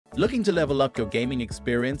Looking to level up your gaming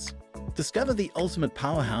experience? Discover the ultimate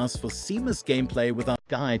powerhouse for seamless gameplay with our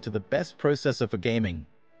guide to the best processor for gaming.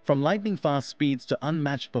 From lightning-fast speeds to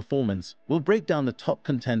unmatched performance, we'll break down the top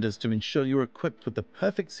contenders to ensure you're equipped with the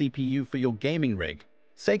perfect CPU for your gaming rig.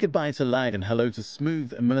 Say goodbye to lag and hello to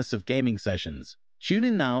smooth, immersive gaming sessions. Tune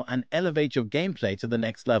in now and elevate your gameplay to the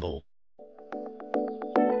next level.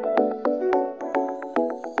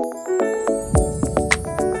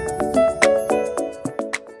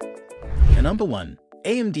 Number 1.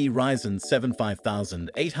 AMD Ryzen 7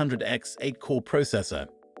 5800X 8-core processor.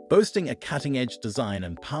 Boasting a cutting-edge design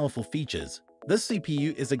and powerful features, this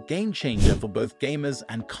CPU is a game-changer for both gamers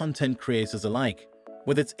and content creators alike.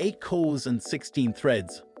 With its 8 cores and 16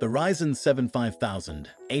 threads, the Ryzen 7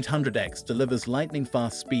 5800X delivers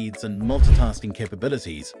lightning-fast speeds and multitasking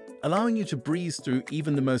capabilities, allowing you to breeze through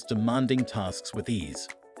even the most demanding tasks with ease.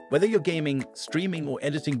 Whether you're gaming, streaming, or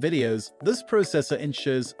editing videos, this processor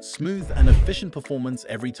ensures smooth and efficient performance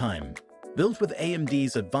every time. Built with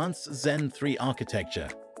AMD's advanced Zen 3 architecture,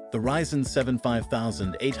 the Ryzen 7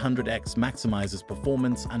 5800X maximizes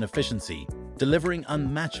performance and efficiency, delivering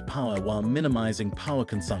unmatched power while minimizing power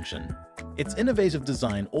consumption. Its innovative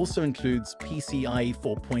design also includes PCIe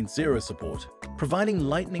 4.0 support, providing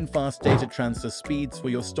lightning-fast data transfer speeds for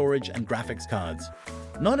your storage and graphics cards.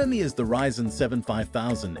 Not only is the Ryzen 7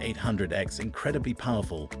 5800X incredibly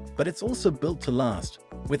powerful, but it's also built to last.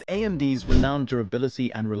 With AMD's renowned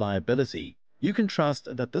durability and reliability, you can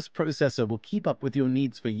trust that this processor will keep up with your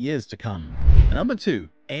needs for years to come. Number 2.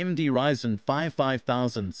 AMD Ryzen 5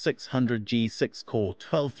 5600G 6-core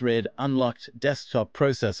 12-thread unlocked desktop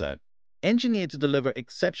processor. Engineered to deliver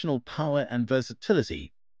exceptional power and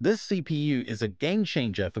versatility, this CPU is a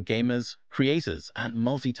game-changer for gamers, creators, and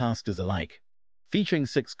multitaskers alike. Featuring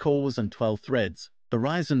 6 cores and 12 threads, the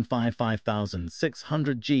Ryzen 5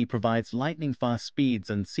 5600G provides lightning-fast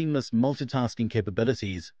speeds and seamless multitasking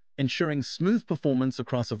capabilities, ensuring smooth performance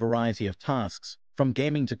across a variety of tasks, from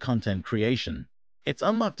gaming to content creation. Its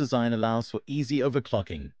unlocked design allows for easy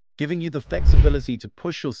overclocking, giving you the flexibility to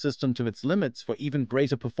push your system to its limits for even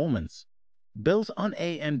greater performance. Built on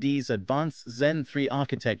AMD's advanced Zen 3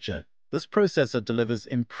 architecture, this processor delivers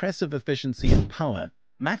impressive efficiency and power,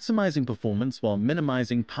 maximizing performance while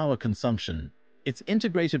minimizing power consumption. Its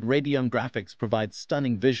integrated Radeon graphics provide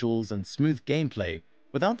stunning visuals and smooth gameplay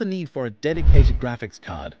without the need for a dedicated graphics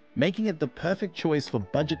card, making it the perfect choice for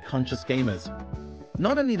budget-conscious gamers.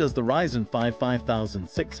 Not only does the Ryzen 5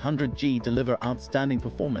 5600G deliver outstanding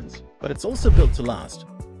performance, but it's also built to last.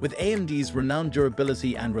 With AMD's renowned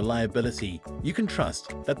durability and reliability, you can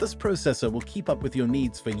trust that this processor will keep up with your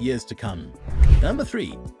needs for years to come. Number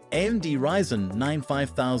 3. AMD Ryzen 9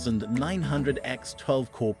 5900X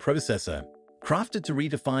 12-core processor. Crafted to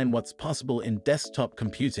redefine what's possible in desktop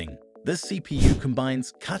computing, this CPU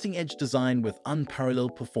combines cutting-edge design with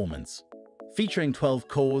unparalleled performance. Featuring 12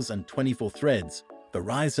 cores and 24 threads, the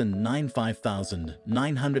Ryzen 9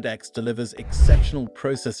 5900X delivers exceptional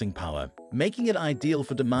processing power, making it ideal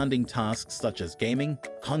for demanding tasks such as gaming,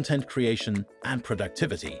 content creation, and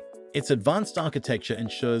productivity. Its advanced architecture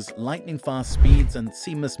ensures lightning-fast speeds and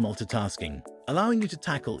seamless multitasking, allowing you to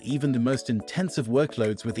tackle even the most intensive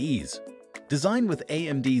workloads with ease. Designed with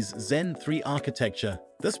AMD's Zen 3 architecture,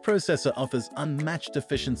 this processor offers unmatched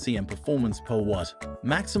efficiency and performance per watt,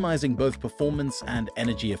 maximizing both performance and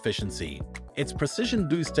energy efficiency. Its precision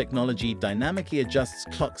boost technology dynamically adjusts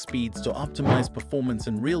clock speeds to optimize performance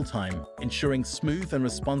in real time, ensuring smooth and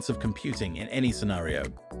responsive computing in any scenario.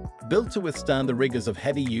 Built to withstand the rigors of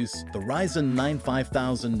heavy use, the Ryzen 9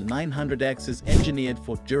 5900X is engineered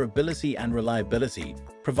for durability and reliability,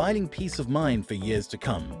 providing peace of mind for years to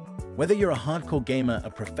come. Whether you're a hardcore gamer, a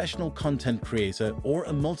professional content creator, or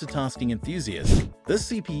a multitasking enthusiast, this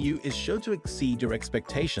CPU is sure to exceed your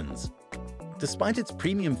expectations. Despite its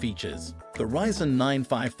premium features, the Ryzen 9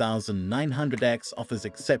 5900X offers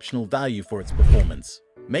exceptional value for its performance,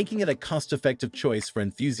 making it a cost-effective choice for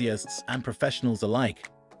enthusiasts and professionals alike.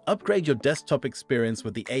 Upgrade your desktop experience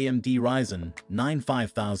with the AMD Ryzen 9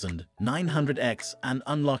 5900X and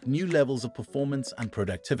unlock new levels of performance and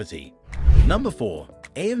productivity. Number 4.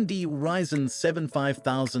 AMD Ryzen 7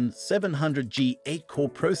 5700G 8-core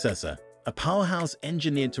processor, a powerhouse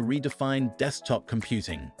engineered to redefine desktop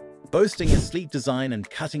computing. Boasting a sleek design and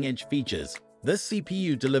cutting-edge features, This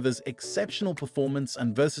CPU delivers exceptional performance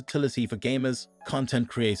and versatility for gamers, content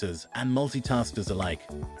creators, and multitaskers alike.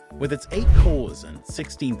 With its 8 cores and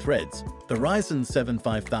 16 threads, the Ryzen 7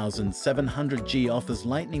 5700G offers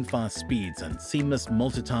lightning-fast speeds and seamless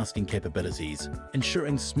multitasking capabilities,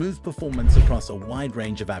 ensuring smooth performance across a wide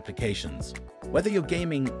range of applications. Whether you're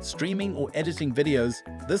gaming, streaming, or editing videos,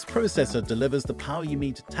 this processor delivers the power you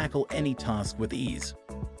need to tackle any task with ease.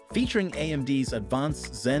 Featuring AMD's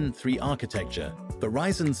advanced Zen 3 architecture, the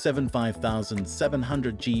Ryzen 7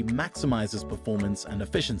 5700G maximizes performance and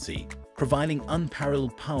efficiency, providing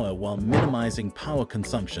unparalleled power while minimizing power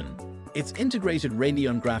consumption. Its integrated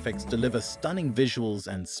Radeon graphics deliver stunning visuals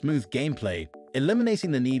and smooth gameplay,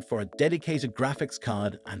 eliminating the need for a dedicated graphics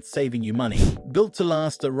card and saving you money. Built to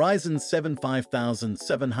last, the Ryzen 7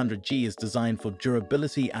 5700G is designed for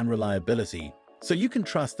durability and reliability, so you can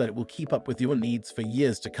trust that it will keep up with your needs for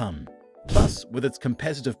years to come. Plus, with its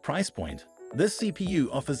competitive price point, this CPU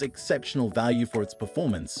offers exceptional value for its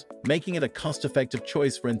performance, making it a cost-effective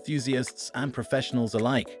choice for enthusiasts and professionals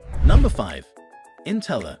alike. Number 5.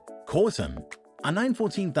 Intel CoreTM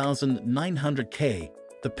i9-14900K,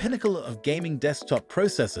 the pinnacle of gaming desktop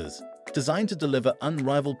processors, designed to deliver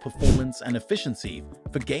unrivaled performance and efficiency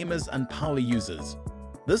for gamers and power users.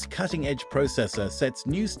 This cutting-edge processor sets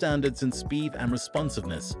new standards in speed and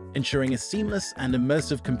responsiveness, ensuring a seamless and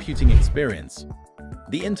immersive computing experience.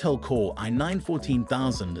 The Intel Core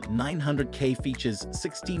i9-14900K features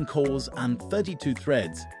 16 cores and 32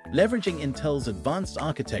 threads, leveraging Intel's advanced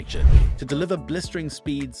architecture to deliver blistering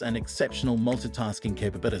speeds and exceptional multitasking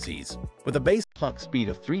capabilities. With a base clock speed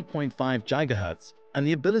of 3.5 GHz and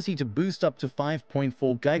the ability to boost up to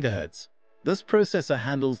 5.4 GHz, this processor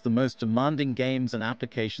handles the most demanding games and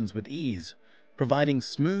applications with ease, providing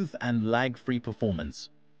smooth and lag-free performance.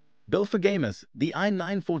 Built for gamers, the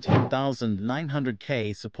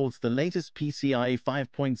i9-14900K supports the latest PCIe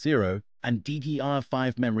 5.0 and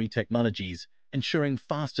DDR5 memory technologies, ensuring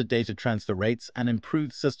faster data transfer rates and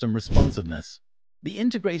improved system responsiveness. The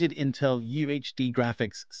integrated Intel UHD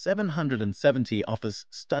Graphics 770 offers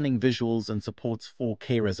stunning visuals and supports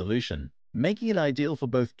 4K resolution, making it ideal for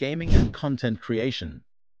both gaming and content creation.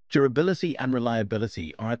 Durability and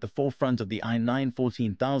reliability are at the forefront of the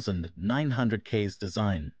i9-14900K's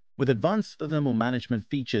design, with advanced thermal management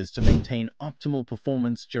features to maintain optimal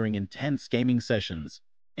performance during intense gaming sessions.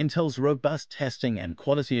 Intel's robust testing and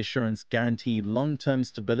quality assurance guarantee long-term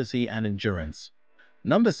stability and endurance.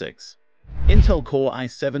 Number 6. Intel Core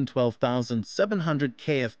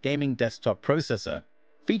i7-12700KF Gaming Desktop Processor.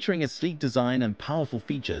 Featuring a sleek design and powerful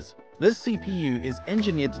features, this CPU is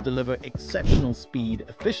engineered to deliver exceptional speed,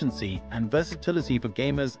 efficiency, and versatility for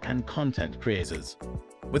gamers and content creators.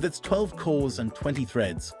 With its 12 cores and 20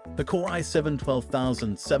 threads, the Core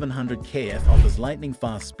i7-12700KF offers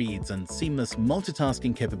lightning-fast speeds and seamless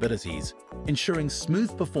multitasking capabilities, ensuring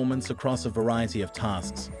smooth performance across a variety of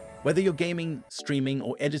tasks. Whether you're gaming, streaming,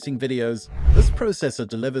 or editing videos, this processor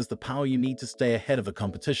delivers the power you need to stay ahead of the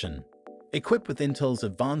competition. Equipped with Intel's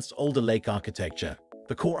advanced Alder Lake architecture,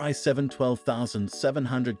 the Core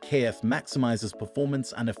i7-12700KF maximizes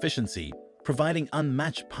performance and efficiency, providing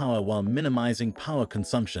unmatched power while minimizing power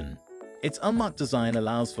consumption. Its unlocked design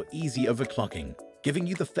allows for easy overclocking, giving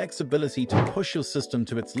you the flexibility to push your system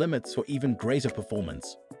to its limits for even greater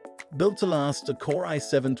performance. Built to last, the Core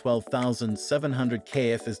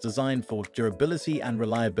i7-12700KF is designed for durability and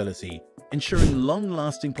reliability, ensuring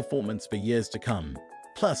long-lasting performance for years to come.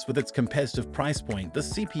 Plus, with its competitive price point,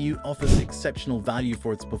 this CPU offers exceptional value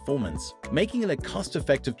for its performance, making it a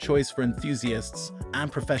cost-effective choice for enthusiasts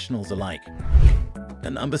and professionals alike.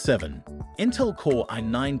 And number 7. Intel Core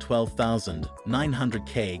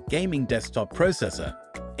i9-12900K Gaming Desktop Processor.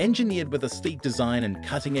 Engineered with a sleek design and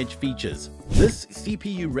cutting-edge features, this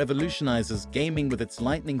CPU revolutionizes gaming with its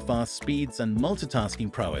lightning-fast speeds and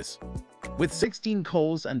multitasking prowess. With 16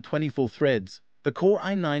 cores and 24 threads, the Core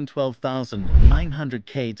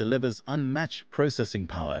i9-12900K delivers unmatched processing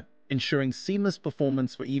power, ensuring seamless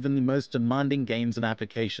performance for even the most demanding games and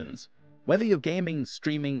applications. Whether you're gaming,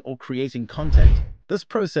 streaming, or creating content, this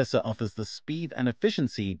processor offers the speed and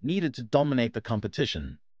efficiency needed to dominate the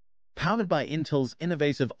competition. Powered by Intel's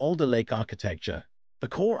innovative Alder Lake architecture, the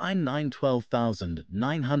Core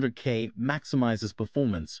i9-12900K maximizes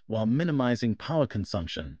performance while minimizing power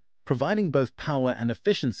consumption, providing both power and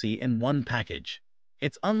efficiency in one package.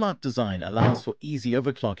 Its unlocked design allows for easy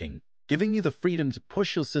overclocking, giving you the freedom to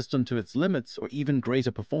push your system to its limits or even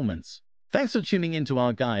greater performance. Thanks for tuning into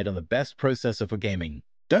our guide on the best processor for gaming.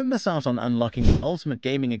 Don't miss out on unlocking the ultimate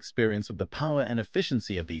gaming experience with the power and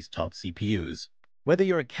efficiency of these top CPUs. Whether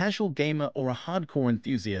you're a casual gamer or a hardcore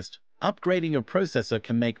enthusiast, Upgrading your processor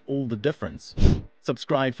can make all the difference.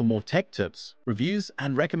 Subscribe for more tech tips, reviews,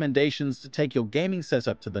 and recommendations to take your gaming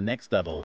setup to the next level.